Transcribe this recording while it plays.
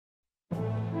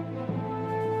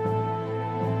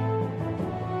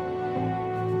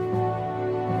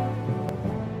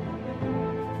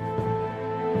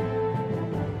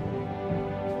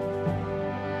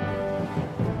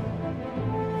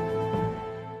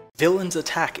Villains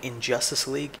Attack in Justice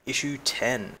League issue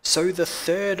 10. So the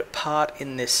third part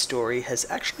in this story has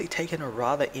actually taken a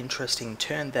rather interesting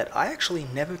turn that I actually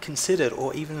never considered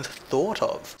or even thought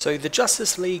of. So the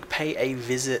Justice League pay a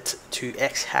visit to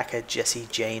ex-hacker Jesse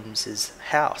James's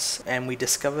house, and we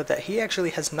discover that he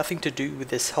actually has nothing to do with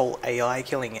this whole AI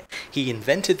killing it. He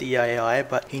invented the AI,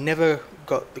 but he never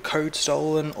got the code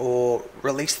stolen or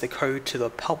released the code to the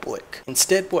public.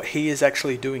 Instead, what he is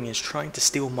actually doing is trying to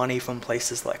steal money from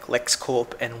places like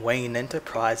LexCorp and Wayne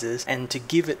Enterprises and to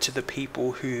give it to the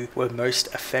people who were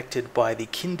most affected by the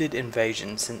Kindred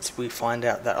invasion, since we find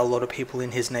out that a lot of people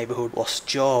in his neighborhood lost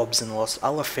jobs and lost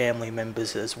other family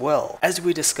members as well. As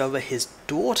we discover, his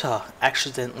daughter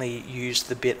accidentally used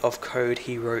the bit of code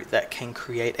he wrote that can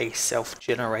create a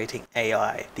self-generating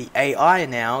AI. The AI,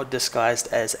 now disguised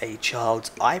as a child's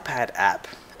iPad app,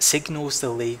 signals the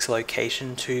League's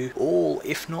location to all,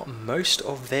 if not most,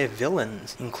 of their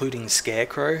villains, including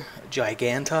Scarecrow,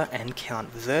 Giganta, and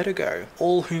Count Vertigo,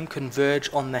 all whom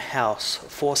converge on the house,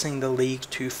 forcing the League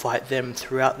to fight them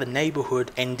throughout the neighborhood,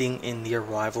 ending in the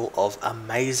arrival of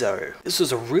Amazo. This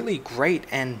was a really great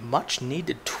and much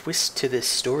needed twist to this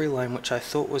storyline, which I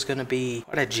thought was going to be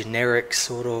quite a generic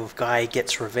sort of guy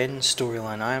gets revenge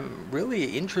storyline. I'm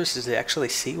really interested to actually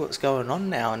see what's going on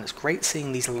now, and it's great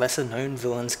seeing these lesser known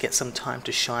villains get some time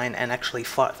to shine and actually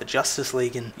fight the Justice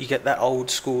League, and you get that old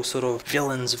school sort of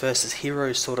villains versus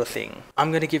heroes sort of thing.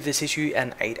 I'm going to give this issue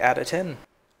an 8 out of 10.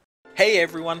 Hey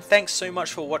everyone, thanks so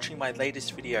much for watching my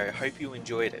latest video. Hope you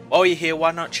enjoyed it. While you're here,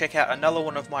 why not check out another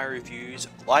one of my reviews,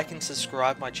 like and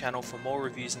subscribe my channel for more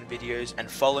reviews and videos,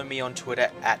 and follow me on Twitter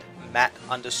at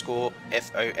Matt_FOS.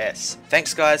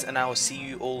 Thanks guys, and I will see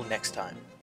you all next time.